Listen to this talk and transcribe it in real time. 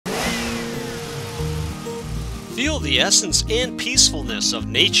Feel the essence and peacefulness of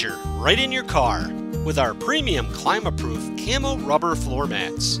nature right in your car with our premium Climaproof Camo rubber floor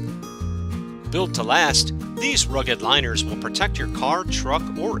mats. Built to last, these rugged liners will protect your car, truck,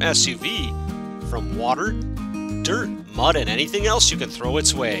 or SUV from water, dirt, mud, and anything else you can throw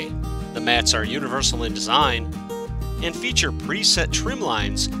its way. The mats are universal in design and feature preset trim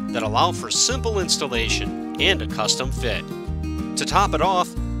lines that allow for simple installation and a custom fit. To top it off,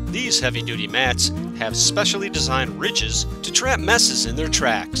 these heavy-duty mats have specially designed ridges to trap messes in their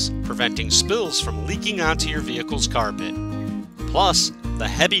tracks, preventing spills from leaking onto your vehicle's carpet. Plus, the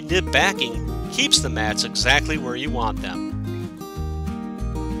heavy nib backing keeps the mats exactly where you want them.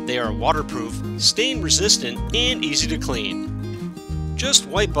 They are waterproof, stain-resistant, and easy to clean. Just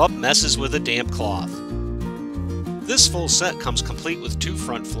wipe up messes with a damp cloth. This full set comes complete with 2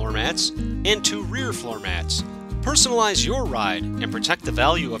 front floor mats and 2 rear floor mats. Personalize your ride and protect the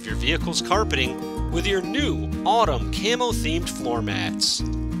value of your vehicle's carpeting with your new autumn camo-themed floor mats.